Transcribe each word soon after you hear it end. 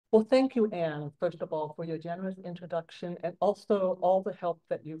Well, thank you, Anne, first of all, for your generous introduction and also all the help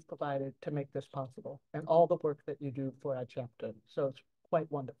that you've provided to make this possible and all the work that you do for our chapter. So it's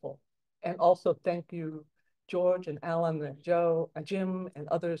quite wonderful. And also thank you, George and Alan and Joe and Jim and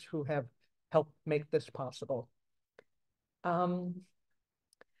others who have helped make this possible. Um,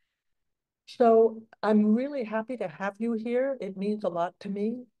 so I'm really happy to have you here. It means a lot to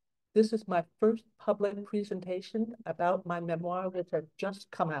me. This is my first public presentation about my memoir, which has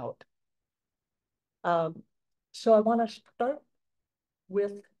just come out. Um, so I want to start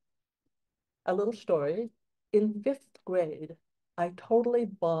with a little story. In fifth grade, I totally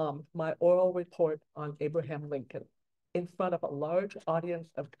bombed my oral report on Abraham Lincoln in front of a large audience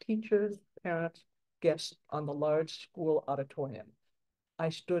of teachers, parents, guests on the large school auditorium. I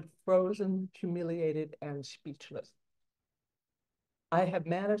stood frozen, humiliated, and speechless. I have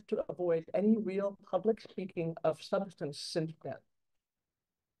managed to avoid any real public speaking of substance since then.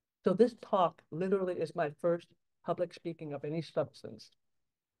 So this talk literally is my first public speaking of any substance.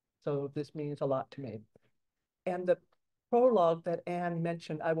 So this means a lot to me. And the prologue that Anne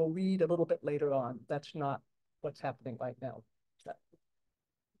mentioned, I will read a little bit later on. That's not what's happening right now.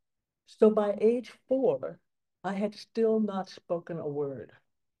 So by age 4, I had still not spoken a word.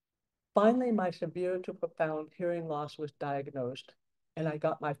 Finally, my severe to profound hearing loss was diagnosed, and I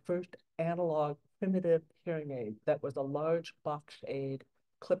got my first analog primitive hearing aid that was a large box aid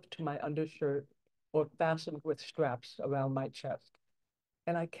clipped to my undershirt or fastened with straps around my chest.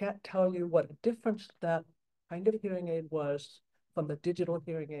 And I can't tell you what a difference that kind of hearing aid was from the digital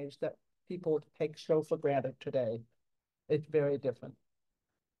hearing aids that people take so for granted today. It's very different.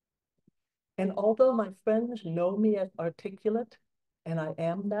 And although my friends know me as articulate, and I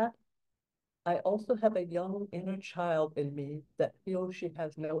am that, I also have a young inner child in me that feels she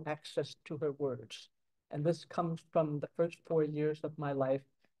has no access to her words. And this comes from the first 4 years of my life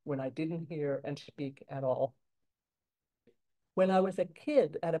when I didn't hear and speak at all. When I was a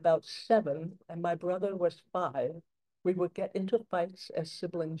kid at about 7 and my brother was 5, we would get into fights as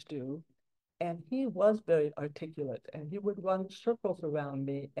siblings do. And he was very articulate and he would run circles around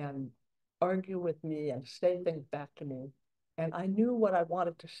me and argue with me and say things back to me. And I knew what I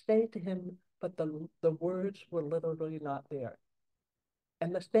wanted to say to him, but the words were literally not there.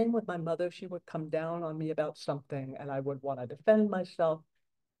 And the same with my mother. She would come down on me about something and I would want to defend myself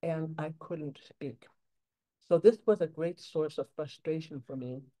and I couldn't speak. So this was a great source of frustration for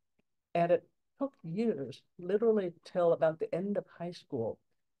me. And it took years, literally till about the end of high school,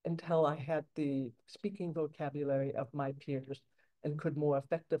 until I had the speaking vocabulary of my peers and could more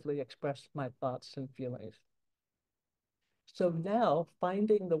effectively express my thoughts and feelings. So now,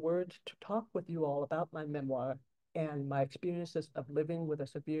 finding the words to talk with you all about my memoir and my experiences of living with a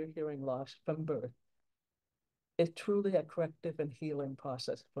severe hearing loss from birth is truly a corrective and healing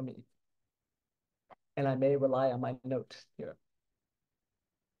process for me. And I may rely on my notes here.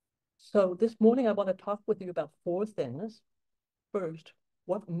 So this morning, I want to talk with you about 4 things. First,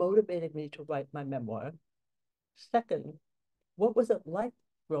 what motivated me to write my memoir? Second, what was it like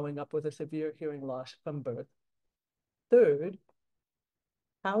growing up with a severe hearing loss from birth? Third,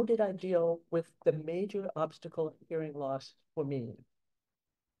 how did I deal with the major obstacle of hearing loss for me?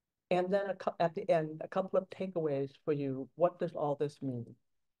 And then at the end, a couple of takeaways for you. What does all this mean?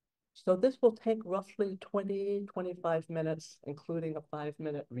 So this will take roughly 20, 25 minutes, including a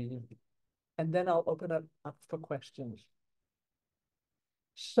 5-minute read. And then I'll open it up for questions.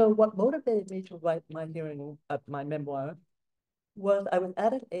 So what motivated me to write my memoir was I was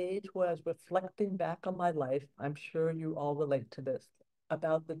at an age where I was reflecting back on my life. I'm sure you all relate to this,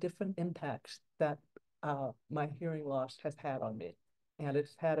 about the different impacts that my hearing loss has had on me. And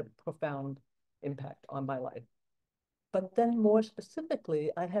it's had a profound impact on my life. But then more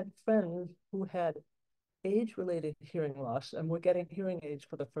specifically, I had friends who had age-related hearing loss and were getting hearing aids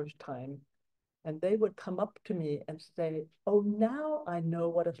for the first time. And they would come up to me and say, "Oh, now I know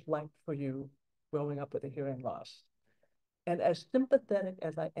what it's like for you growing up with a hearing loss." And as sympathetic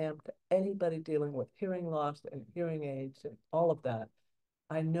as I am to anybody dealing with hearing loss and hearing aids and all of that,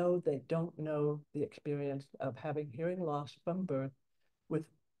 I know they don't know the experience of having hearing loss from birth with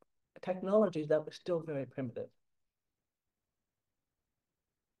technology that was still very primitive.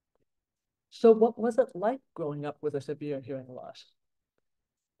 So what was it like growing up with a severe hearing loss?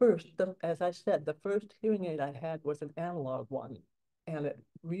 First, as I said, the first hearing aid I had was an analog one, and it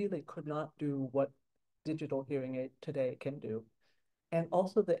really could not do what digital hearing aid today can do. And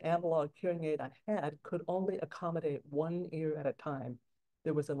also the analog hearing aid I had could only accommodate one ear at a time.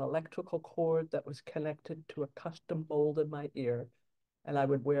 There was an electrical cord that was connected to a custom mold in my ear, and I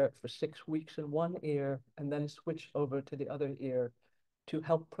would wear it for 6 weeks in one ear and then switch over to the other ear to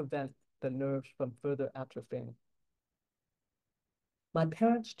help prevent the nerves from further atrophying. My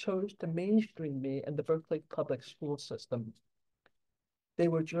parents chose to mainstream me in the Berkeley public school system. They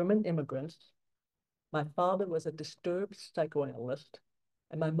were German immigrants. My father was a disturbed psychoanalyst,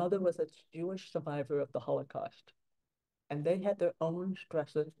 and my mother was a Jewish survivor of the Holocaust. And they had their own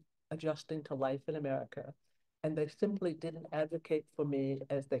stresses adjusting to life in America, and they simply didn't advocate for me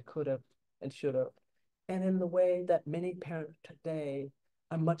as they could have and should have, and in the way that many parents today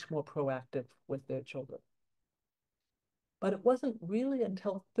are much more proactive with their children. But it wasn't really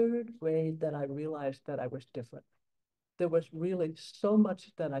until third grade that I realized that I was different. There was really so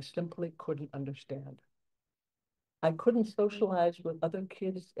much that I simply couldn't understand. I couldn't socialize with other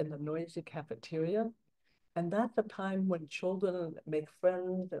kids in the noisy cafeteria. And that's a time when children make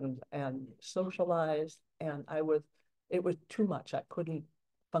friends and socialize. And it was too much. I couldn't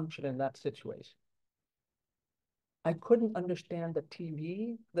function in that situation. I couldn't understand the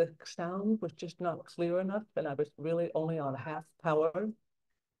TV. The sound was just not clear enough, and I was really only on half power.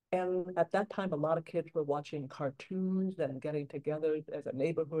 And at that time, a lot of kids were watching cartoons and getting together as a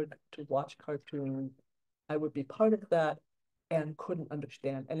neighborhood to watch cartoons. I would be part of that and couldn't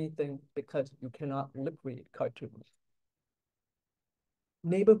understand anything because you cannot lip read cartoons.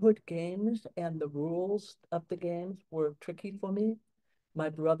 Neighborhood games and the rules of the games were tricky for me. My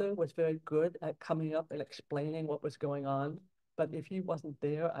brother was very good at coming up and explaining what was going on, but if he wasn't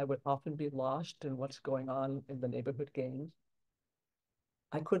there, I would often be lost in what's going on in the neighborhood games.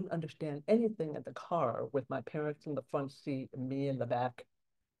 I couldn't understand anything in the car with my parents in the front seat and me in the back.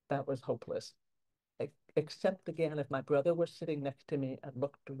 That was hopeless. Except again, if my brother was sitting next to me and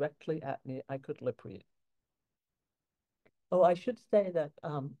looked directly at me, I could lip read. Oh, I should say that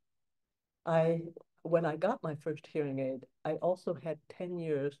I, when I got my first hearing aid, I also had 10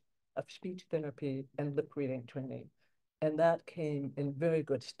 years of speech therapy and lip reading training. And that came in very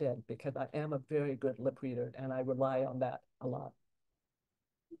good stead because I am a very good lip reader and I rely on that a lot.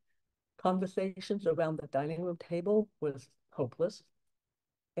 Conversations around the dining room table was hopeless,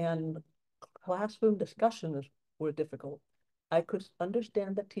 and classroom discussions were difficult. I could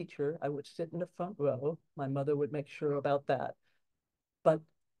understand the teacher. I would sit in the front row. My mother would make sure about that. But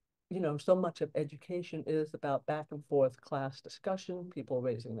so much of education is about back and forth class discussion, people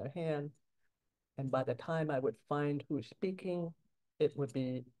raising their hand. And by the time I would find who's speaking, it would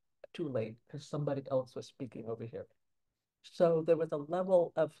be too late because somebody else was speaking over here. So there was a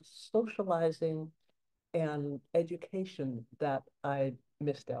level of socializing and education that I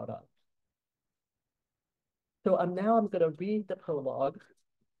missed out on. So I'm going to read the prologue,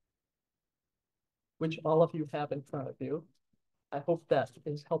 which all of you have in front of you. I hope that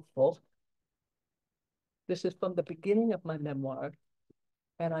is helpful. This is from the beginning of my memoir,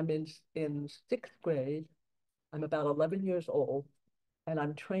 and I'm in sixth grade. I'm about 11 years old, and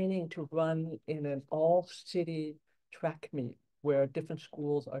I'm training to run in an all-city track meet where different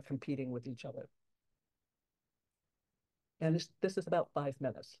schools are competing with each other. And this is about 5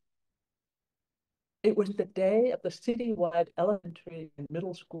 minutes. It was the day of the citywide elementary and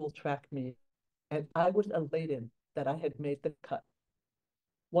middle school track meet, and I was elated that I had made the cut,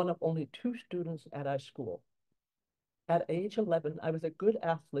 one of only 2 students at our school. At age 11, I was a good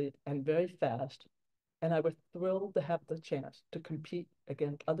athlete and very fast, and I was thrilled to have the chance to compete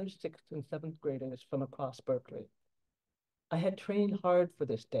against other 6th and 7th graders from across Berkeley. I had trained hard for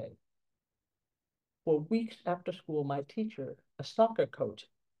this day. For weeks after school, my teacher, a soccer coach,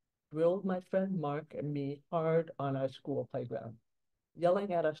 drilled my friend Mark and me hard on our school playground,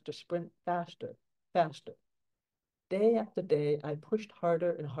 yelling at us to sprint faster, faster. Day after day, I pushed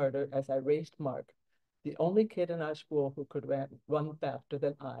harder and harder as I raced Mark, the only kid in our school who could run faster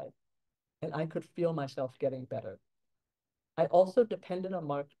than I, and I could feel myself getting better. I also depended on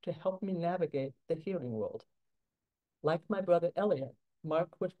Mark to help me navigate the hearing world. Like my brother Elliot, Mark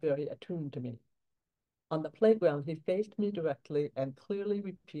was very attuned to me. On the playground, he faced me directly and clearly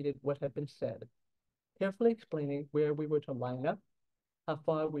repeated what had been said, carefully explaining where we were to line up, how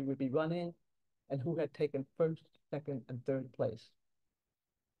far we would be running, and who had taken first, second, and third place.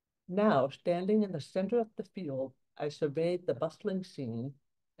 Now, standing in the center of the field, I surveyed the bustling scene,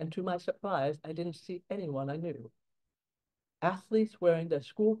 and to my surprise, I didn't see anyone I knew. Athletes wearing their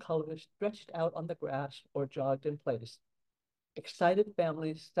school colors stretched out on the grass or jogged in place. Excited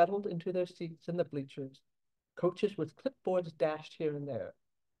families settled into their seats in the bleachers, coaches with clipboards dashed here and there.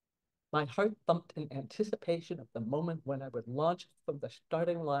 My heart thumped in anticipation of the moment when I would launch from the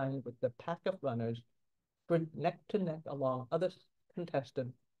starting line with the pack of runners, sprint neck to neck along other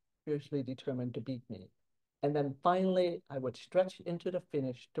contestants fiercely determined to beat me. And then finally, I would stretch into the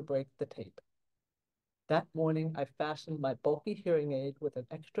finish to break the tape. That morning, I fastened my bulky hearing aid with an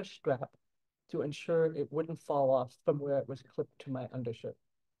extra strap to ensure it wouldn't fall off from where it was clipped to my undershirt.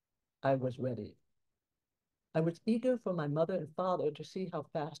 I was ready. I was eager for my mother and father to see how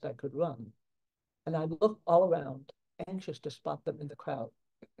fast I could run, and I looked all around, anxious to spot them in the crowd.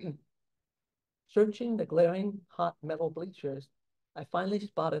 Searching the glaring hot metal bleachers, I finally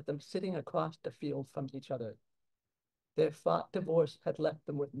spotted them sitting across the field from each other. Their fraught divorce had left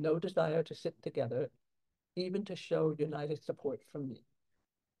them with no desire to sit together, even to show united support from me.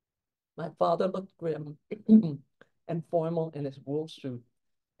 My father looked grim and formal in his wool suit,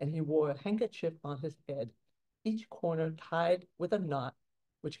 and he wore a handkerchief on his head, each corner tied with a knot,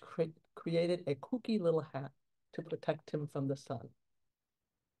 which created a kooky little hat to protect him from the sun.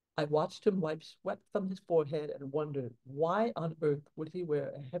 I watched him wipe sweat from his forehead and wondered why on earth would he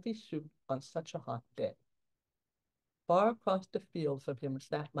wear a heavy suit on such a hot day. Far across the field from him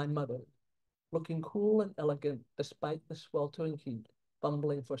sat my mother, looking cool and elegant despite the sweltering heat,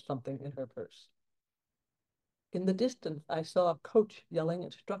 fumbling for something in her purse. In the distance, I saw a coach yelling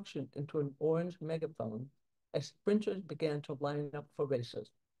instruction into an orange megaphone as sprinters began to line up for races,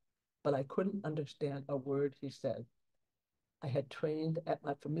 but I couldn't understand a word he said. I had trained at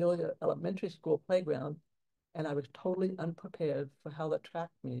my familiar elementary school playground, and I was totally unprepared for how the track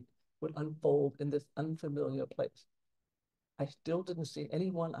meet would unfold in this unfamiliar place. I still didn't see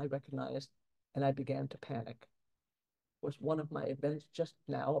anyone I recognized, and I began to panic. Was one of my events just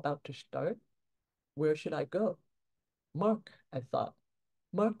now about to start? Where should I go? Mark, I thought.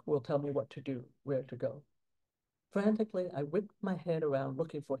 Mark will tell me what to do, where to go. Frantically, I whipped my head around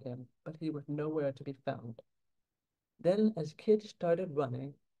looking for him, but he was nowhere to be found. Then, as kids started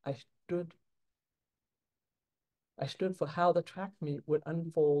running, I stood I stood for how the track meet would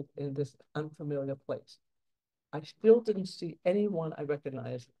unfold in this unfamiliar place. I still didn't see anyone I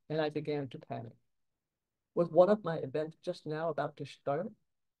recognized, and I began to panic. Was one of my events just now about to start?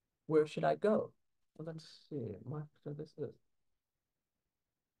 Where should I go? Well, let's see. So this is.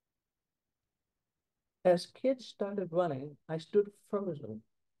 As kids started running, I stood frozen,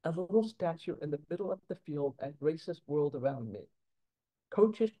 a little statue in the middle of the field as races whirled around me.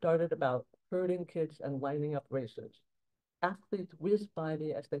 Coaches darted about, herding kids and lining up races. Athletes whizzed by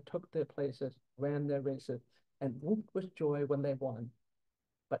me as they took their places, ran their races, and whooped with joy when they won.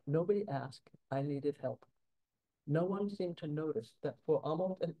 But nobody asked if I needed help. No one seemed to notice that for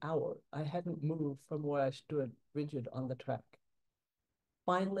almost an hour I hadn't moved from where I stood rigid on the track.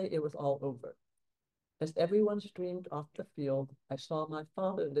 Finally, it was all over. As everyone streamed off the field, I saw my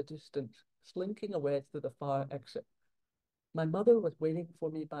father in the distance, slinking away through the far exit. My mother was waiting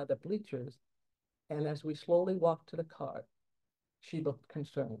for me by the bleachers, and as we slowly walked to the car, she looked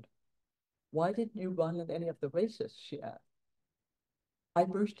concerned. Why didn't you run in any of the races? She asked. I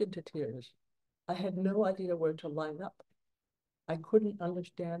burst into tears. I had no idea where to line up. I couldn't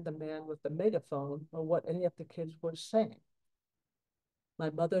understand the man with the megaphone or what any of the kids were saying. My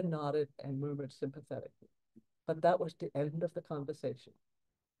mother nodded and murmured sympathetically, but that was the end of the conversation.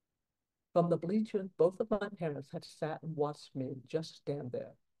 From the bleachers, both of my parents had sat and watched me just stand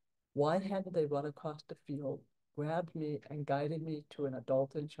there. Why hadn't they run across the field, grabbed me, and guided me to an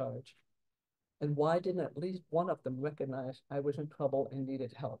adult in charge? And why didn't at least one of them recognize I was in trouble and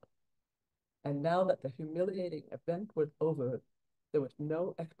needed help? And now that the humiliating event was over, there was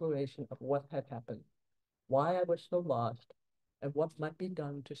no exploration of what had happened, why I was so lost, and what might be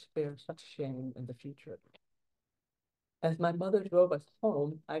done to spare such shame in the future. As my mother drove us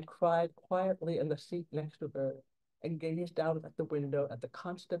home, I cried quietly in the seat next to her and gazed out at the window at the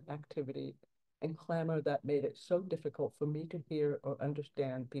constant activity and clamor that made it so difficult for me to hear or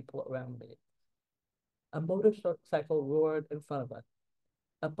understand people around me. A motorcycle roared in front of us.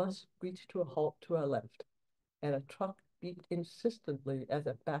 A bus screeched to a halt to our left, and a truck beeped insistently as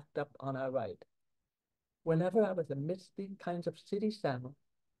it backed up on our right. Whenever I was amidst these kinds of city sounds,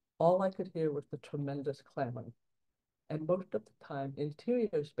 all I could hear was the tremendous clamor, and most of the time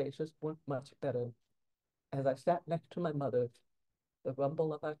interior spaces weren't much better. As I sat next to my mother, the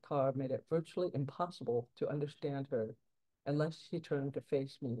rumble of our car made it virtually impossible to understand her unless she turned to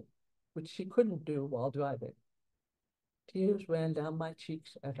face me, which she couldn't do while driving. Tears ran down my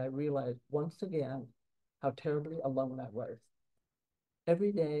cheeks as I realized once again how terribly alone I was.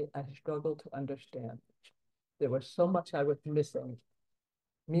 Every day I struggled to understand. There was so much I was missing.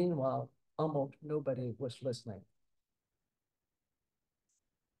 Meanwhile, almost nobody was listening.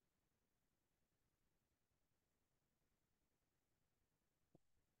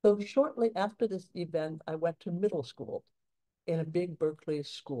 So shortly after this event, I went to middle school in a big Berkeley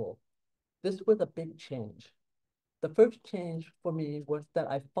school. This was a big change. The first change for me was that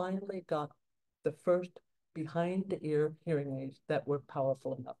I finally got the first behind the ear hearing aids that were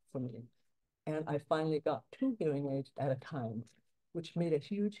powerful enough for me. And I finally got 2 hearing aids at a time, which made a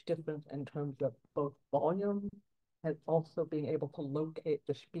huge difference in terms of both volume and also being able to locate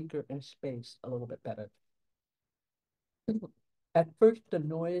the speaker in space a little bit better. At first, the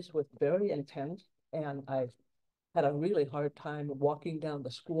noise was very intense, and I had a really hard time walking down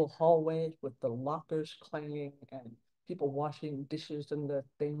the school hallways with the lockers clanging and people washing dishes in the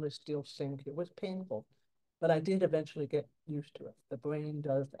stainless steel sink. It was painful, but I did eventually get used to it. The brain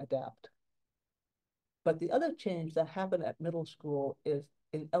does adapt. But the other change that happened at middle school is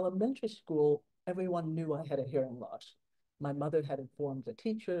in elementary school, everyone knew I had a hearing loss. My mother had informed the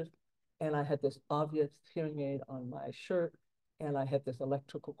teachers, and I had this obvious hearing aid on my shirt, and I had this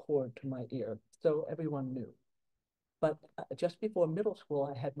electrical cord to my ear. So everyone knew. But just before middle school,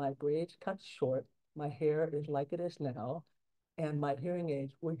 I had my braids cut short. My hair is like it is now, and my hearing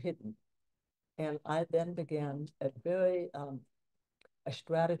aids were hidden. And I then began a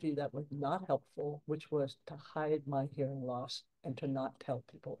strategy that was not helpful, which was to hide my hearing loss and to not tell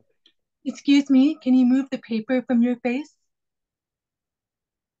people. Excuse me, can you move the paper from your face?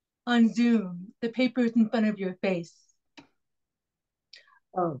 On Zoom, the paper is in front of your face.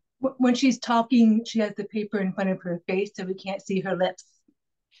 Oh, When she's talking, she has the paper in front of her face so we can't see her lips.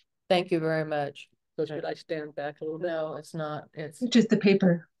 Thank you very much. so should I stand back a little bit? No, it's not. It's, Just the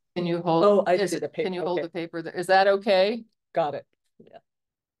paper. can you hold? Oh, I see the paper. Can you hold Okay. the paper? Is that okay? Got it. Yeah.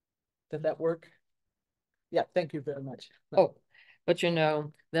 Did that work? Yeah, thank you very much. Oh, but you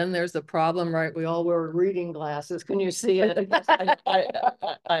know, then there's the problem, right? We all wear reading glasses. Can you see it? Yes,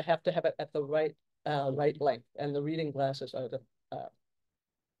 I have to have it at the right length, and the reading glasses are the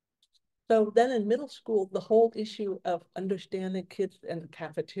so then in middle school, the whole issue of understanding kids in the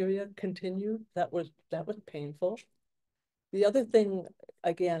cafeteria continued. That was painful. The other thing,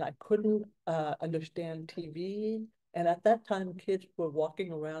 again, I couldn't understand TV. And at that time, kids were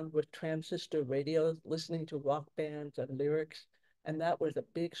walking around with transistor radios, listening to rock bands and lyrics. And that was a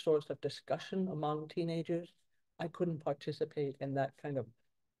big source of discussion among teenagers. I couldn't participate in that kind of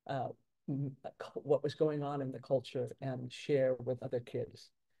uh, what was going on in the culture and share with other kids.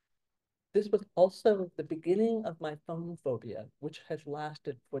 This was also the beginning of my phone phobia, which has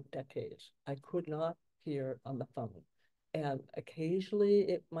lasted for decades. I could not hear on the phone. And occasionally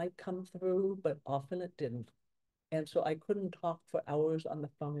it might come through, but often it didn't. And so I couldn't talk for hours on the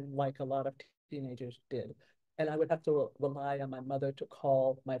phone like a lot of teenagers did. And I would have to rely on my mother to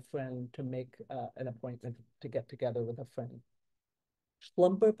call my friend to make an appointment to get together with a friend.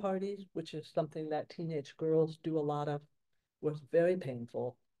 Slumber parties, which is something that teenage girls do a lot of, was very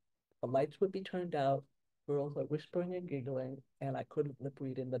painful. The lights would be turned out, girls are whispering and giggling, and I couldn't lip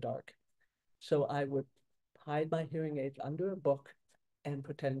read in the dark. So I would hide my hearing aids under a book and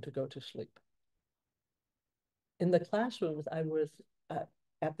pretend to go to sleep. In the classrooms, I was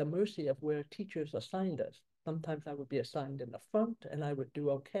at the mercy of where teachers assigned us. Sometimes I would be assigned in the front and I would do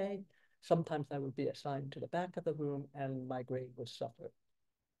okay. Sometimes I would be assigned to the back of the room and my grade would suffer.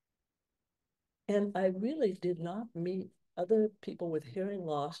 And I really did not meet other people with hearing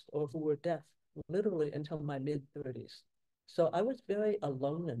loss or who were deaf literally until my mid-30s. So I was very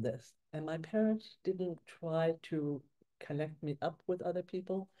alone in this, and my parents didn't try to connect me up with other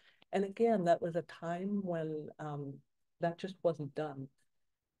people. And again, that was a time when that just wasn't done.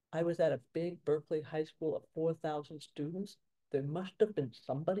 I was at a big Berkeley high school of 4,000 students. There must have been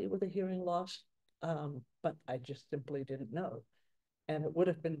somebody with a hearing loss, but I just simply didn't know. And it would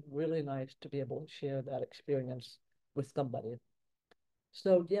have been really nice to be able to share that experience with somebody.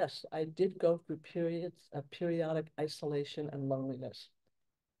 So yes, I did go through periods of periodic isolation and loneliness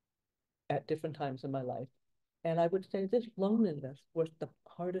at different times in my life. And I would say this loneliness was the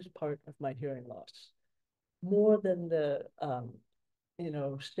hardest part of my hearing loss, more than the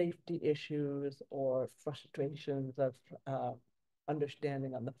safety issues or frustrations of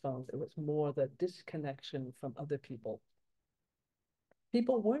understanding on the phone. It was more the disconnection from other people.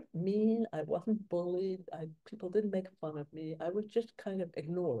 People weren't mean. I wasn't bullied. People didn't make fun of me. I was just kind of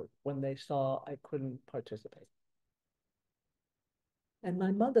ignored when they saw I couldn't participate. And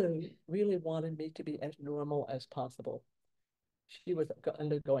my mother really wanted me to be as normal as possible. She was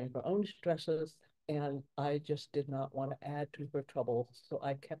undergoing her own stresses, and I just did not want to add to her trouble. So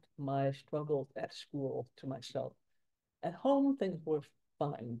I kept my struggles at school to myself. At home, things were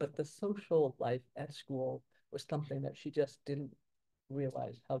fine, but the social life at school was something that she just didn't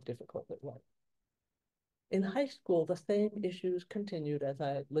realize how difficult it was. In high school, the same issues continued as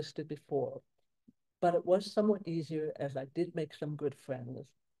I listed before, but it was somewhat easier as I did make some good friends.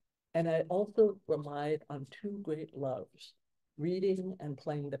 And I also relied on two great loves, reading and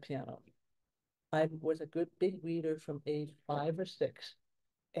playing the piano. I was a good big reader from age 5 or 6,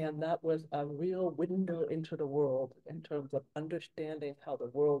 and that was a real window into the world in terms of understanding how the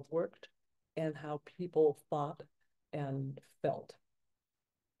world worked and how people thought and felt.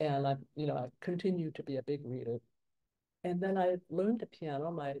 And I continued to be a big reader. And then I learned the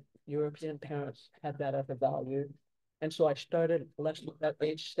piano. My European parents had that as a value. And so I started lessons at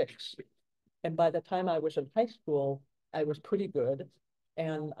age 6. And by the time I was in high school, I was pretty good.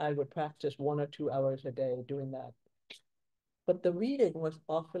 And I would practice 1 or 2 hours a day doing that. But the reading was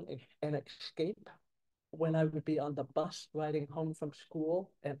often an escape when I would be on the bus riding home from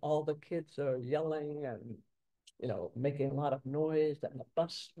school and all the kids are yelling and making a lot of noise, and the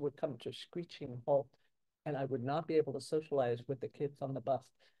bus would come to a screeching halt, and I would not be able to socialize with the kids on the bus.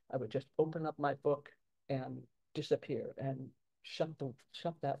 I would just open up my book and disappear and shut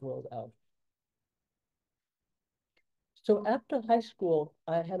that world out. So after high school,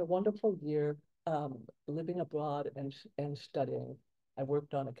 I had a wonderful year living abroad and studying. I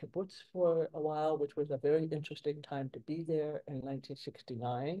worked on a kibbutz for a while, which was a very interesting time to be there in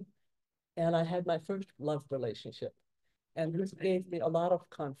 1969. And I had my first love relationship. And this gave me a lot of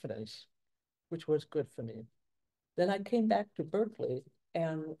confidence, which was good for me. Then I came back to Berkeley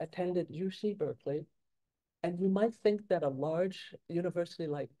and attended UC Berkeley. And you might think that a large university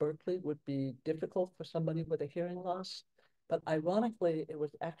like Berkeley would be difficult for somebody with a hearing loss, but ironically, it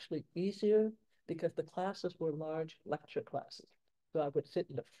was actually easier because the classes were large lecture classes. So I would sit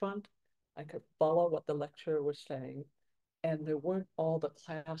in the front, I could follow what the lecturer was saying, and there weren't all the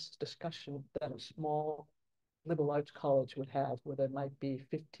class discussion that a small liberal arts college would have, where there might be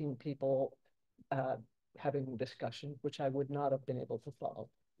 15 people uh, having discussion, which I would not have been able to follow.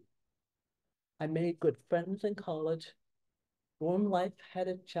 I made good friends in college. Dorm life had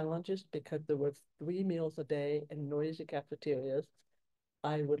its challenges because there were 3 meals a day in noisy cafeterias.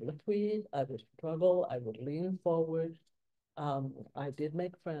 I would lip read, I would struggle, I would lean forward. I did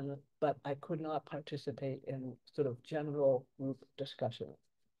make friends, but I could not participate in sort of general group discussion.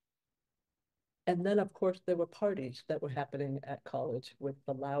 And then, of course, there were parties that were happening at college with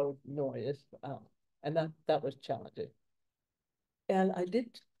the loud noise, and that was challenging. And I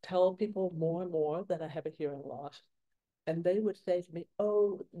did tell people more and more that I have a hearing loss, and they would say to me,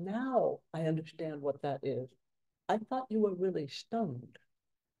 "Oh, now I understand what that is. I thought you were really stoned."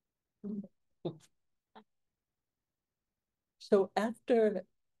 So after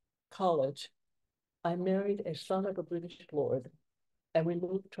college, I married a son of a British lord, and we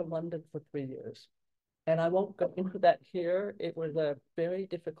moved to London for 3 years. And I won't go into that here. It was a very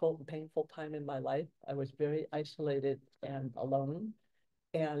difficult and painful time in my life. I was very isolated and alone.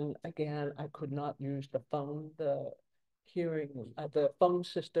 And again, I could not use the phone. The phone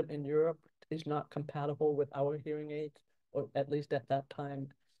system in Europe is not compatible with our hearing aids, or at least at that time.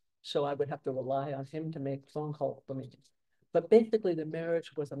 So I would have to rely on him to make phone calls for me. But basically, the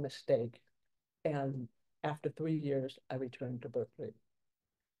marriage was a mistake. And after 3 years, I returned to Berkeley.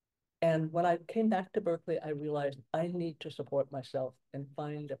 And when I came back to Berkeley, I realized I need to support myself and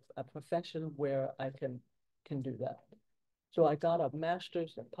find a profession where I can do that. So I got a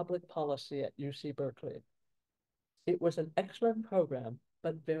master's in public policy at UC Berkeley. It was an excellent program,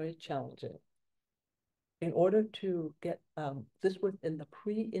 but very challenging. In order to get, this was in the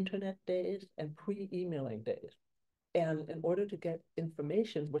pre-internet days and pre-emailing days. And in order to get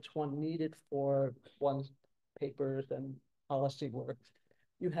information, which one needed for one's papers and policy work,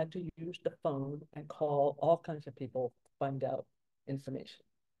 you had to use the phone and call all kinds of people to find out information.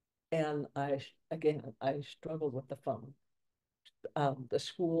 And again, I struggled with the phone. The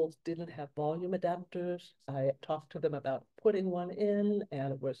schools didn't have volume adapters. I talked to them about putting one in,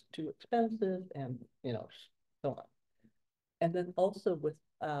 and it was too expensive, and so on. And then also with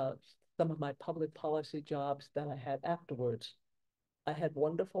some of my public policy jobs that I had afterwards, I had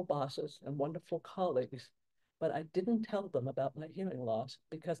wonderful bosses and wonderful colleagues, but I didn't tell them about my hearing loss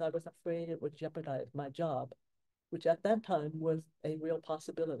because I was afraid it would jeopardize my job, which at that time was a real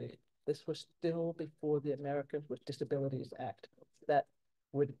possibility. This was still before the Americans with Disabilities Act that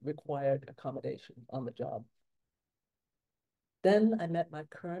would require accommodation on the job. Then I met my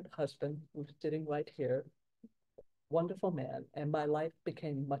current husband, who's sitting right here, wonderful man, and my life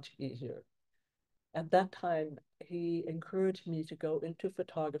became much easier. At that time, he encouraged me to go into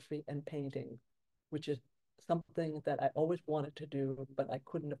photography and painting, which is something that I always wanted to do, but I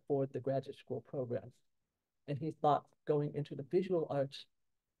couldn't afford the graduate school program. And he thought going into the visual arts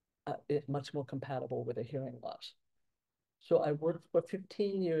is much more compatible with a hearing loss. So I worked for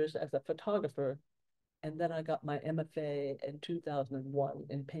 15 years as a photographer, and then I got my MFA in 2001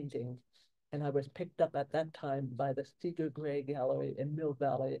 in painting. And I was picked up at that time by the Seeger Gray Gallery in Mill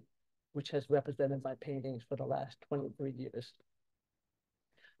Valley which has represented my paintings for the last 23 years.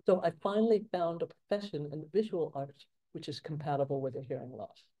 So I finally found a profession in the visual arts which is compatible with a hearing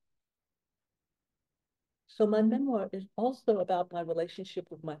loss. So my memoir is also about my relationship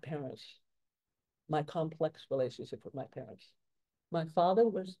with my parents, my complex relationship with my parents. My father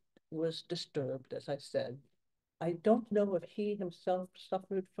was disturbed, as I said. I don't know if he himself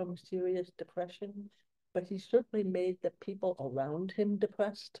suffered from serious depression, but he certainly made the people around him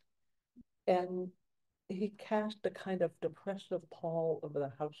depressed. And he cast a kind of depressive pall over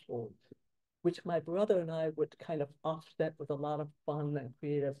the household, which my brother and I would kind of offset with a lot of fun and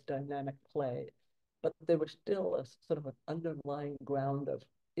creative dynamic play. But there was still a sort of an underlying ground of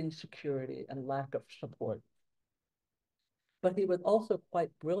insecurity and lack of support. But he was also quite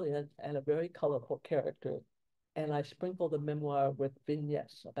brilliant and a very colorful character. And I sprinkled the memoir with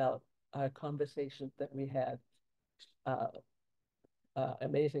vignettes about our conversations that we had, uh,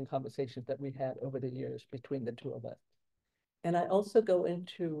 amazing conversations that we had over the years between the two of us. And I also go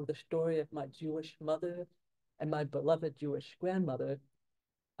into the story of my Jewish mother and my beloved Jewish grandmother,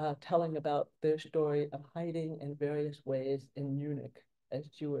 telling about their story of hiding in various ways in Munich as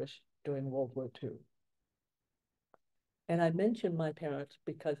Jewish during World War II. And I mention my parents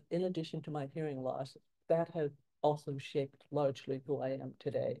because in addition to my hearing loss, that has also shaped largely who I am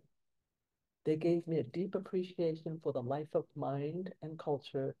today. They gave me a deep appreciation for the life of mind and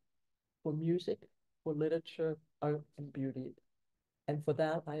culture, for music, for literature, art, and beauty. And for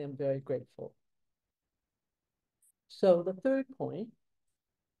that, I am very grateful. So the third point,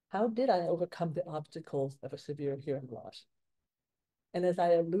 how did I overcome the obstacles of a severe hearing loss? And as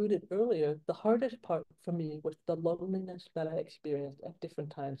I alluded earlier, the hardest part for me was the loneliness that I experienced at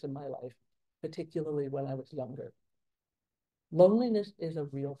different times in my life, particularly when I was younger. Loneliness is a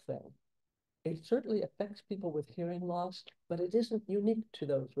real thing. It certainly affects people with hearing loss, but it isn't unique to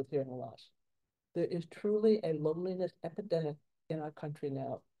those with hearing loss. There is truly a loneliness epidemic in our country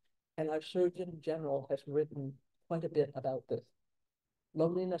now, and our Surgeon General has written quite a bit about this.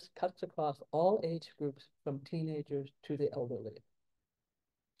 Loneliness cuts across all age groups from teenagers to the elderly.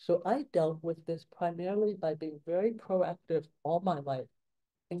 So I dealt with this primarily by being very proactive all my life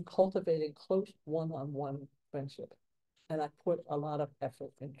in cultivating close one-on-one friendship. And I put a lot of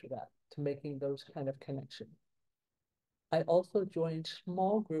effort into that, to making those kind of connections. I also joined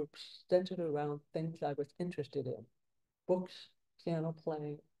small groups centered around things I was interested in: books, piano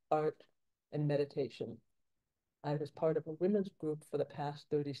playing, art, and meditation. I was part of a women's group for the past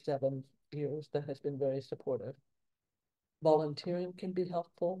 37 years that has been very supportive. Volunteering can be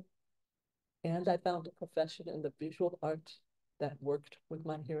helpful, and I found a profession in the visual arts that worked with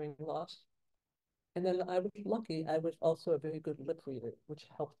my hearing loss. And then I was lucky, I was also a very good lip reader, which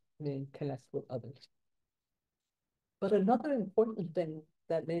helped me connect with others. But another important thing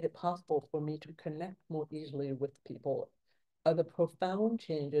that made it possible for me to connect more easily with people are the profound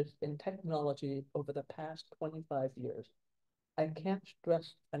changes in technology over the past 25 years. I can't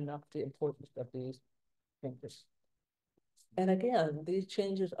stress enough the importance of these changes. And again, these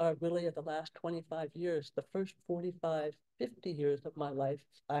changes are really of the last 25 years. The first 45, 50 years of my life,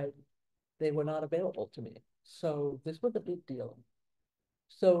 they were not available to me. So this was a big deal.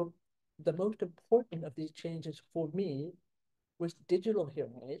 So the most important of these changes for me was digital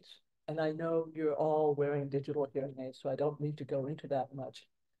hearing aids. And I know you're all wearing digital hearing aids, so I don't need to go into that much.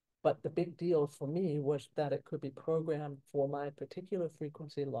 But the big deal for me was that it could be programmed for my particular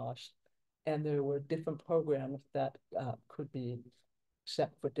frequency loss. And there were different programs that could be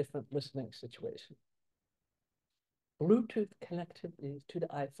set for different listening situations. Bluetooth connectivity to the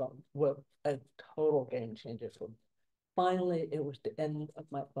iPhone was a total game changer for me. Finally, it was the end of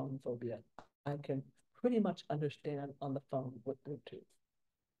my phone phobia. I can pretty much understand on the phone with Bluetooth.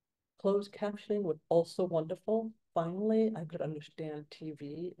 Closed captioning was also wonderful. Finally, I could understand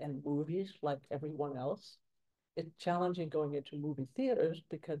TV and movies like everyone else. It's challenging going into movie theaters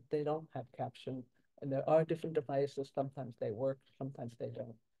because they don't have caption, and there are different devices. Sometimes they work, sometimes they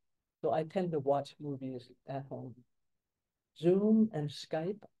don't. So I tend to watch movies at home. Zoom and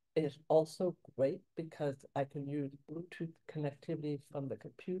Skype is also great because I can use Bluetooth connectivity from the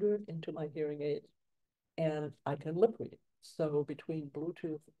computer into my hearing aids, and I can lip read. So between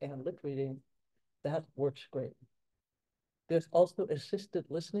Bluetooth and lip reading, that works great. There's also assisted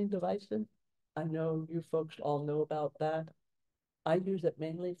listening devices. I know you folks all know about that. I use it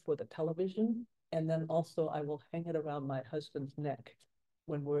mainly for the television, and then also I will hang it around my husband's neck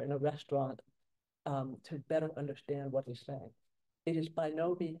when we're in a restaurant, to better understand what he's saying. It is by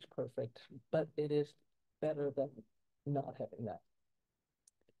no means perfect, but it is better than not having that.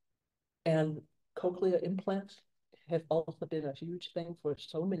 And cochlear implants has also been a huge thing for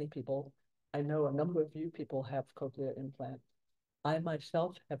so many people. I know a number of you people have cochlear implants. I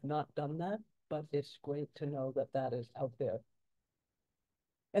myself have not done that, but it's great to know that that is out there.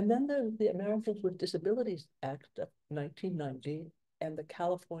 And then there's the Americans with Disabilities Act of 1990 and the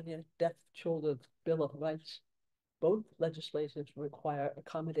California Deaf Children's Bill of Rights. Both legislations require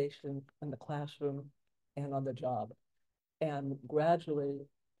accommodation in the classroom and on the job. And gradually,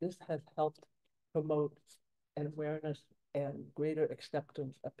 this has helped promote an awareness and greater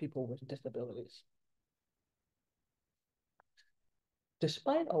acceptance of people with disabilities.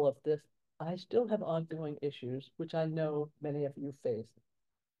 Despite all of this, I still have ongoing issues, which I know many of you face.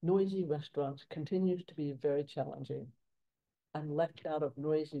 Noisy restaurants continues to be very challenging. I'm left out of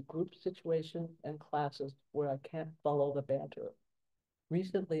noisy group situations and classes where I can't follow the banter.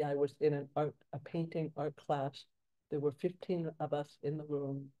 Recently, I was in a painting art class. There were 15 of us in the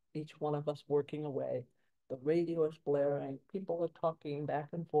room, each one of us working away. The radio is blaring, people are talking back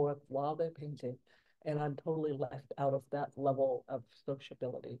and forth while they're painting, and I'm totally left out of that level of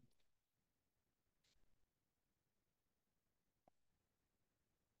sociability.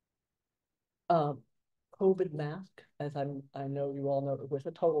 COVID mask, as I know you all know, it was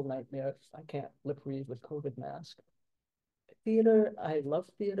a total nightmare. I can't lip read with COVID mask. Theater, I love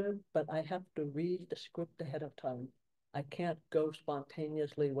theater, but I have to read the script ahead of time. I can't go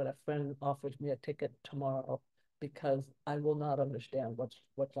spontaneously when a friend offers me a ticket tomorrow because I will not understand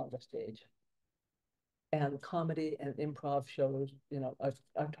what's on the stage. And comedy and improv shows,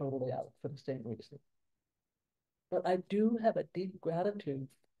 are totally out for the same reason. But I do have a deep gratitude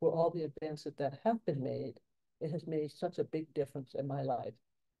for all the advances that have been made. It has made such a big difference in my life.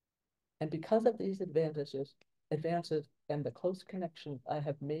 And because of these advances and the close connections I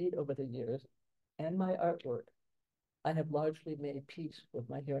have made over the years and my artwork, I have largely made peace with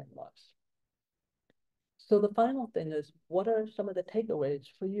my hearing loss. So the final thing is, what are some of the takeaways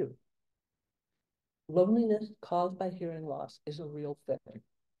for you? Loneliness caused by hearing loss is a real thing.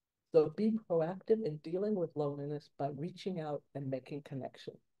 So be proactive in dealing with loneliness by reaching out and making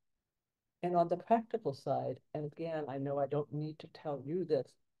connection. And on the practical side, and again, I know I don't need to tell you this,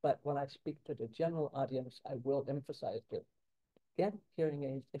 but when I speak to the general audience, I will emphasize this. Get hearing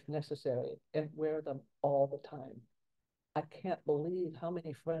aids if necessary and wear them all the time. I can't believe how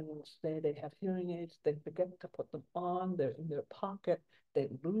many friends say they have hearing aids, they forget to put them on, they're in their pocket, they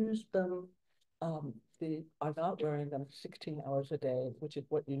lose them. They are not wearing them 16 hours a day, which is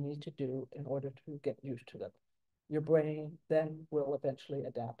what you need to do in order to get used to them. Your brain then will eventually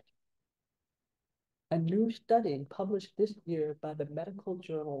adapt. A new study published this year by the medical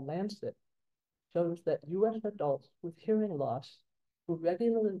journal Lancet shows that US adults with hearing loss who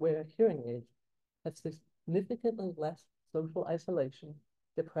regularly wear hearing aids have significantly less social isolation,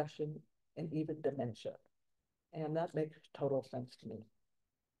 depression, and even dementia. And that makes total sense to me.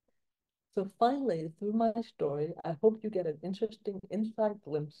 So finally, through my story, I hope you get an interesting inside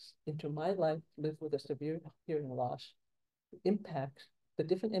glimpse into my life lived with a severe hearing loss, the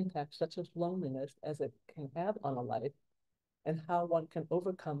different impacts such as loneliness as it can have on a life, and how one can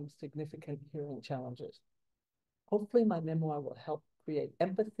overcome significant hearing challenges. Hopefully my memoir will help create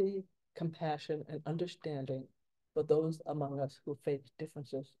empathy, compassion, and understanding for those among us who face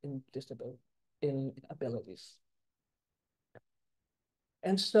differences in abilities.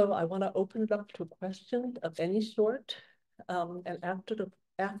 And so I want to open it up to questions of any sort. And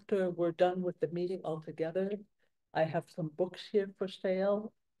after we're done with the meeting altogether, I have some books here for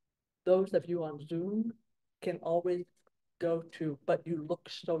sale. Those of you on Zoom can always go to But You Look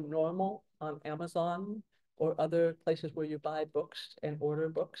So Normal on Amazon or other places where you buy books and order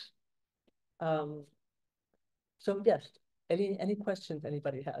books. So yes, any questions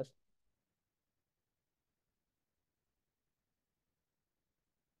anybody has?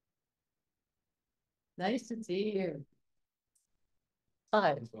 Nice to see you.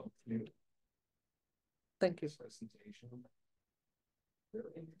 Hi. Thank you. Presentation.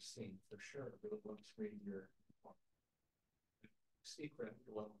 Really interesting for sure. Really want to read your secret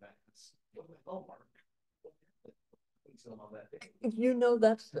little mass. What the hell, Mark? You know,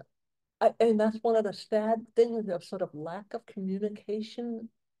 and that's one of the sad things of sort of lack of communication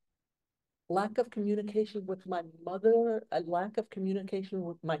with my mother, a lack of communication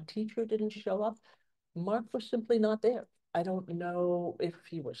with my teacher didn't show up. Mark was simply not there. I don't know if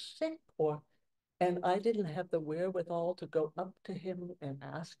he was sick and I didn't have the wherewithal to go up to him and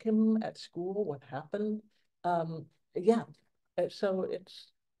ask him at school what happened. Yeah, so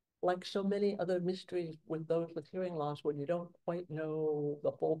it's like so many other mysteries with those with hearing loss when you don't quite know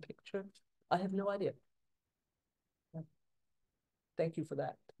the whole picture. I have no idea. Thank you for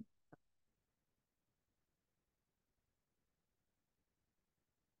that.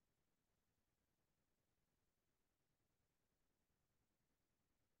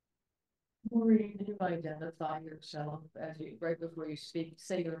 Maureen, you identify yourself as you, right before you speak,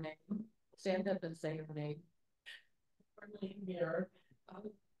 say your name, stand up and say your name. Marlene here.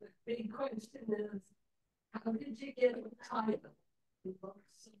 The big question is, how did you get the title? You look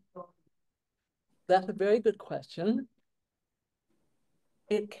so That's a very good question.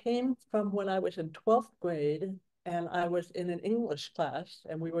 It came from when I was in 12th grade and I was in an English class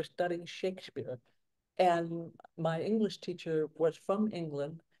and we were studying Shakespeare. And my English teacher was from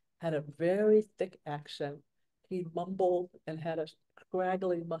England, had a very thick accent. He mumbled and had a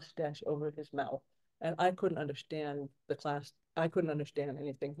scraggly mustache over his mouth. And I couldn't understand the class. I couldn't understand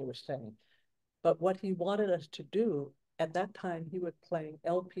anything he was saying. But what he wanted us to do, at that time, he was playing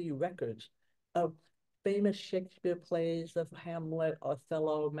LP records of famous Shakespeare plays of Hamlet,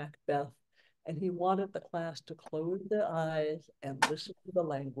 Othello, Macbeth. And he wanted the class to close their eyes and listen to the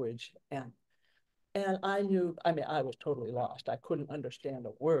language. And I knew, I mean, I was totally lost. I couldn't understand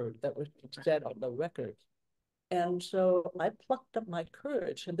a word that was said on the records. And so I plucked up my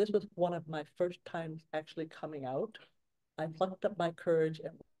courage. And this was one of my first times actually coming out. I plucked up my courage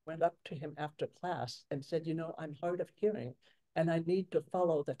and went up to him after class and said, you know, I'm hard of hearing and I need to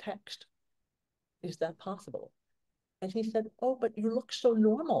follow the text. Is that possible? And he said, oh, but you look so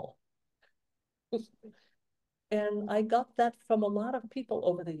normal. And I got that from a lot of people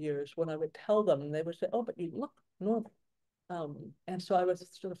over the years when I would tell them, and they would say, oh, but you look normal. And so I was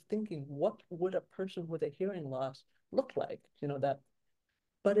sort of thinking, what would a person with a hearing loss look like? You know, that,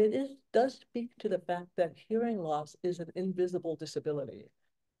 but does speak to the fact that hearing loss is an invisible disability.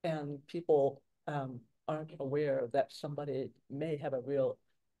 And people aren't aware that somebody may have a real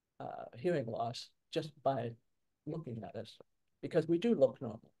hearing loss just by looking at us, because we do look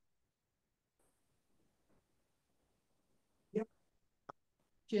normal.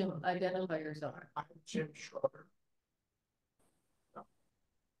 Jim, identify yourself. I'm Jim Schroeder.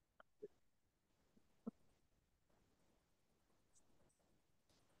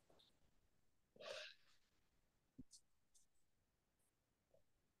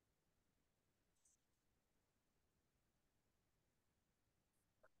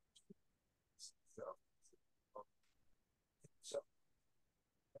 So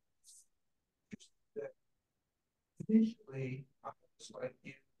just that initially I was like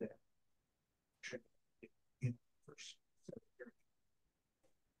you that should in first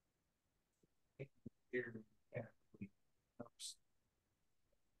here and we helps.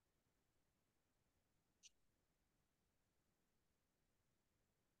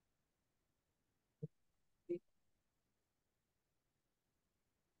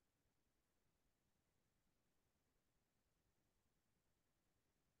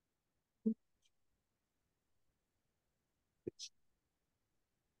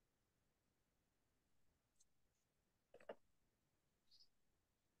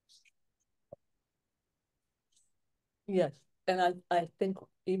 Yes, and I think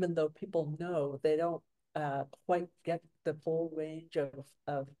even though people know, they don't quite get the full range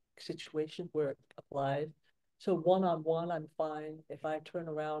of situations where it applies. So one-on-one, I'm fine. If I turn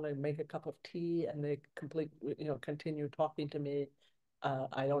around and make a cup of tea and they continue talking to me,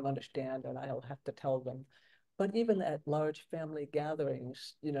 I don't understand and I'll have to tell them. But even at large family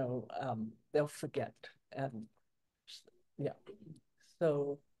gatherings, they'll forget. And yeah,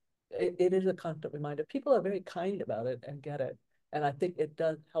 so it is a constant reminder. People are very kind about it and get it. And I think it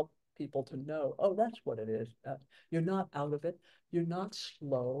does help people to know, oh, that's what it is. You're not out of it. You're not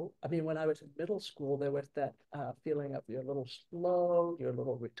slow. I mean, when I was in middle school, there was that feeling of you're a little slow, you're a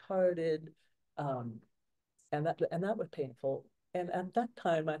little retarded. Um, and that was painful. And at that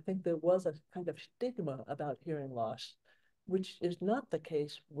time, I think there was a kind of stigma about hearing loss, which is not the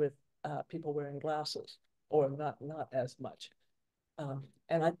case with people wearing glasses, or not as much.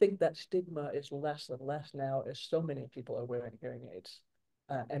 And I think that stigma is less and less now as so many people are wearing hearing aids,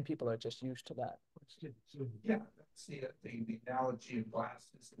 and people are just used to that. So yeah, that's the analogy of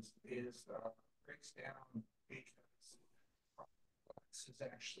glasses is breaks down because glasses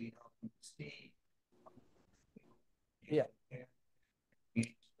actually help you see. Yeah. And,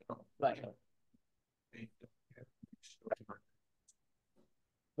 Right. They don't have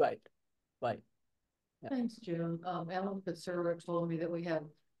Right. Right. Yeah. Thanks, Jim. Alan Fitzgerald told me that we had a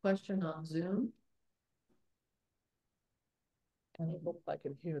question on Zoom. And I hope I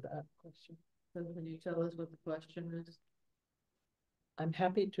can hear that question. So can you tell us what the question is? I'm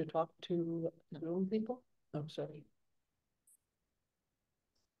happy to talk to Zoom people. Oh, sorry.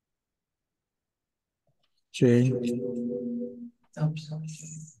 Jay. Oh, sorry.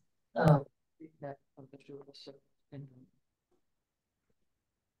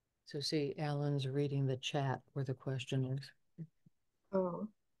 So see, Alan's reading the chat where the question is. Oh,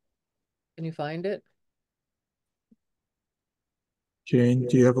 Can you find it? Jane,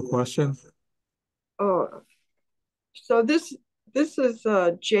 do you have a question? Oh, so this is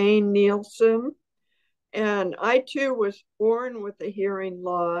Jane Nielsen, and I too was born with a hearing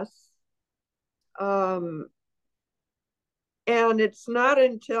loss. And it's not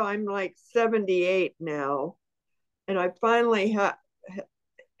until I'm like 78 now, and I finally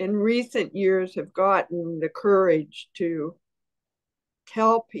in recent years have gotten the courage to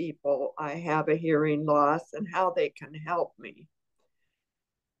tell people I have a hearing loss and how they can help me.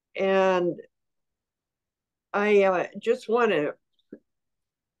 And I just want to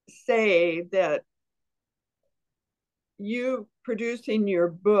say that you producing your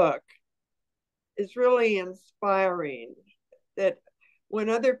book is really inspiring, that when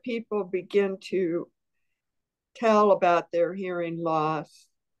other people begin to tell about their hearing loss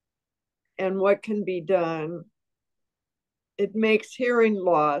and what can be done, it makes hearing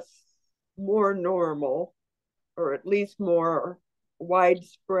loss more normal, or at least more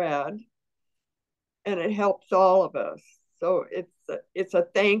widespread, and it helps all of us. So it's a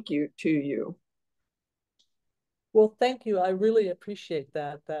thank you to you. Well, thank you. I really appreciate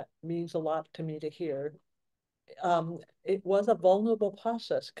that. That means a lot to me to hear. It was a vulnerable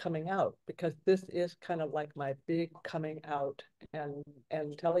process coming out, because this is kind of like my big coming out, and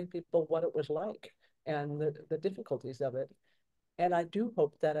telling people what it was like and the difficulties of it. And I do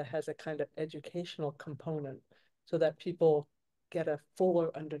hope that it has a kind of educational component so that people get a fuller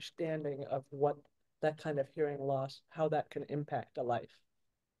understanding of what that kind of hearing loss, how that can impact a life.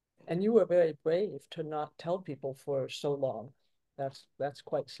 And you were very brave to not tell people for so long. That's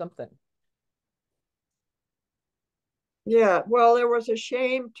quite something. Yeah, well, there was a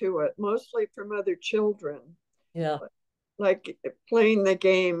shame to it, mostly from other children. Yeah. Like playing the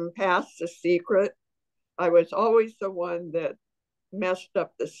game Pass the Secret. I was always the one that messed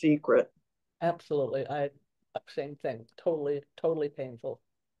up the secret. Absolutely. Same thing. Totally painful.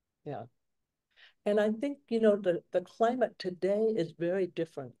 Yeah. And I think, the climate today is very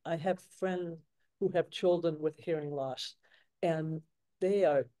different. I have friends who have children with hearing loss, and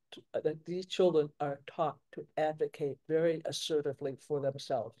these children are taught to advocate very assertively for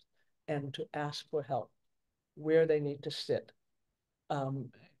themselves and to ask for help where they need to sit.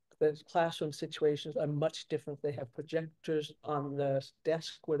 The classroom situations are much different. They have projectors on the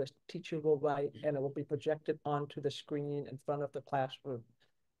desk where the teacher will write, and it will be projected onto the screen in front of the classroom.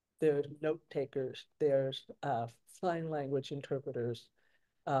 There's note takers, there's sign language interpreters.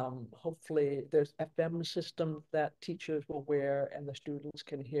 Hopefully there's FM systems that teachers will wear and the students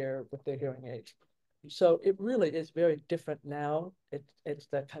can hear with their hearing aids. So it really is very different now. It's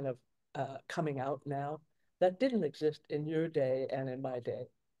that kind of coming out now that didn't exist in your day and in my day.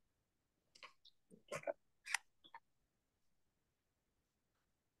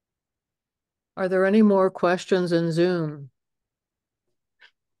 Are there any more questions in Zoom?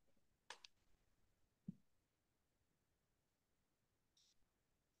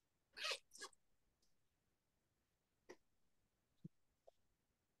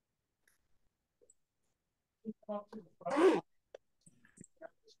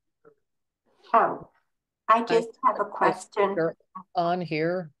 Oh, I just have a question. On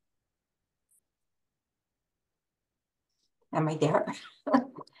here. Am I there?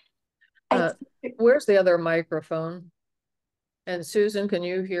 Where's the other microphone? And Susan, can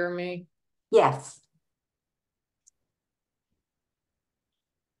you hear me? Yes.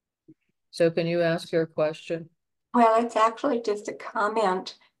 So can you ask your question? Well, it's actually just a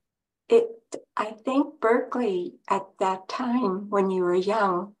comment. I think Berkeley at that time when you were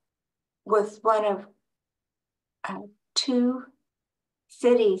young was one of two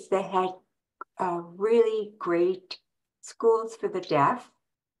cities that had really great schools for the deaf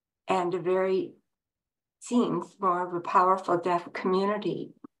and seems more of a powerful deaf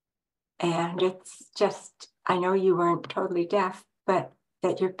community. And it's just, I know you weren't totally deaf, but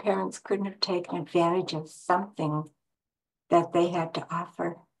that your parents couldn't have taken advantage of something that they had to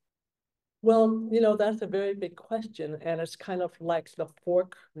offer. Well, that's a very big question, and it's kind of like the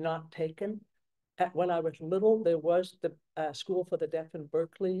fork not taken. When I was little, there was the School for the Deaf in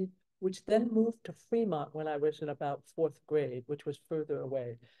Berkeley, which then moved to Fremont when I was in about 4th grade, which was further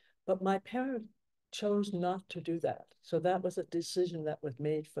away. But my parents chose not to do that. So that was a decision that was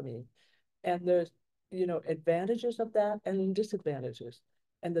made for me. And there's, advantages of that and disadvantages.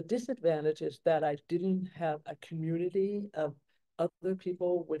 And the disadvantage is that I didn't have a community of other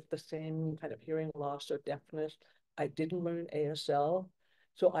people with the same kind of hearing loss or deafness. I didn't learn ASL.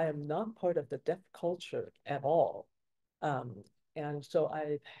 So I am not part of the deaf culture at all. And so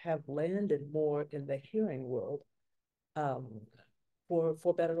I have landed more in the hearing world,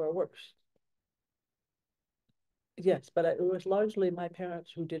 for better or worse. Yes, but it was largely my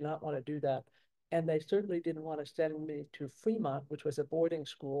parents who did not want to do that. And they certainly didn't want to send me to Fremont, which was a boarding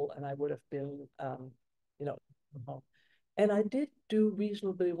school, and I would have been, you know, from home. And I did do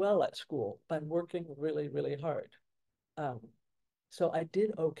reasonably well at school by working really, really hard. Um, so I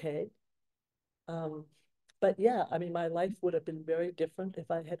did okay. Um, but yeah, I mean, my life would have been very different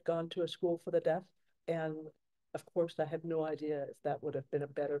if I had gone to a school for the deaf. And of course, I have no idea if that would have been a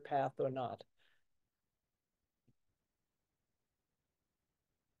better path or not.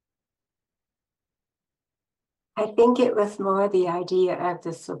 I think it was more the idea of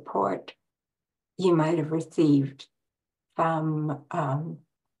the support you might have received from,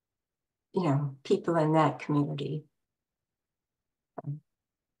 people in that community.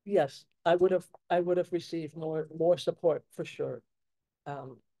 Yes, I would have received more support for sure.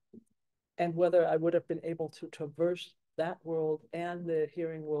 Um, and whether I would have been able to traverse that world and the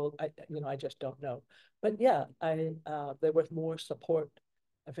hearing world, I just don't know. But yeah, there was more support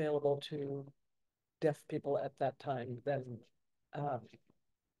available to deaf people at that time than um,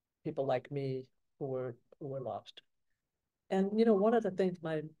 people like me who were lost. And one of the things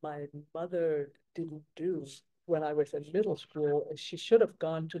my mother didn't do when I was in middle school is she should have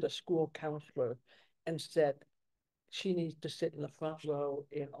gone to the school counselor and said she needs to sit in the front row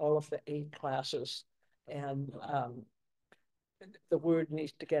in all of the 8 classes, and the word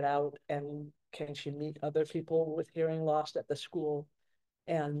needs to get out. And can she meet other people with hearing loss at the school?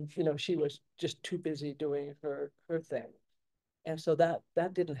 And she was just too busy doing her thing. And so that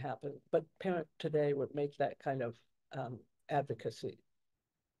didn't happen. But parents today would make that kind of advocacy.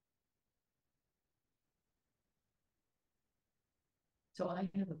 So I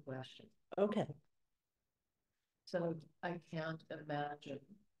have a question. Okay. So I can't imagine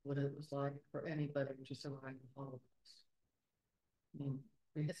what it was like for anybody to survive the Holocaust. I mean,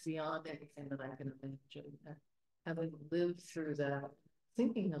 it's beyond anything that I can imagine. And having lived through that,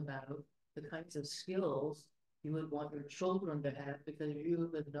 thinking about the kinds of skills you would want your children to have, because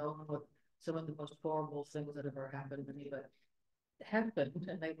you have known what some of the most horrible things that ever happened to anybody happened,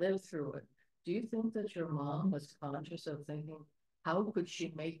 and they lived through it. Do you think that your mom was conscious of thinking, how could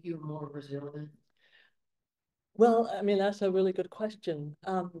she make you more resilient? Well, I mean, that's a really good question.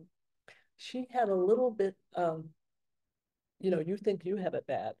 She had a little bit, you think you have it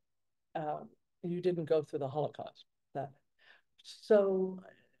bad. Um, you didn't go through the Holocaust. That, so,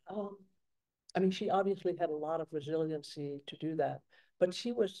 um, I mean, she obviously had a lot of resiliency to do that, but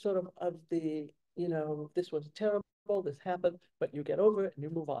she was sort of the, this was terrible, this happened, but you get over it and you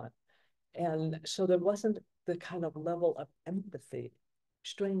move on. And so there wasn't the kind of level of empathy,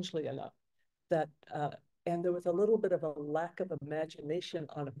 strangely enough, that, and there was a little bit of a lack of imagination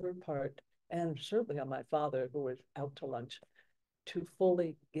on her part, and certainly on my father, who was out to lunch, to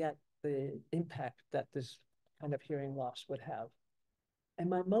fully get the impact that this kind of hearing loss would have. And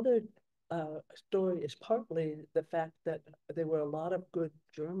my mother story is partly the fact that there were a lot of good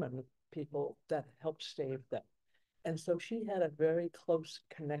German people that helped save them. And so she had a very close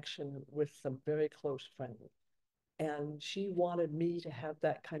connection with some very close friends. And she wanted me to have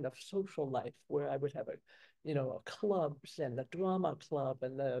that kind of social life where I would have a clubs and the drama club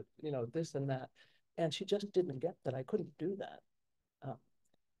and this and that. And she just didn't get that I couldn't do that.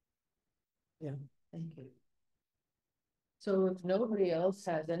 Yeah. Thank you. So if nobody else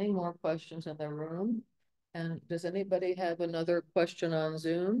has any more questions in the room, and does anybody have another question on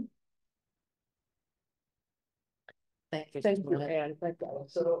Zoom? Thank you. Thank you, Anne. Thank you.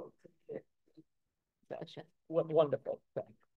 So, Gotcha. wonderful. Thank you.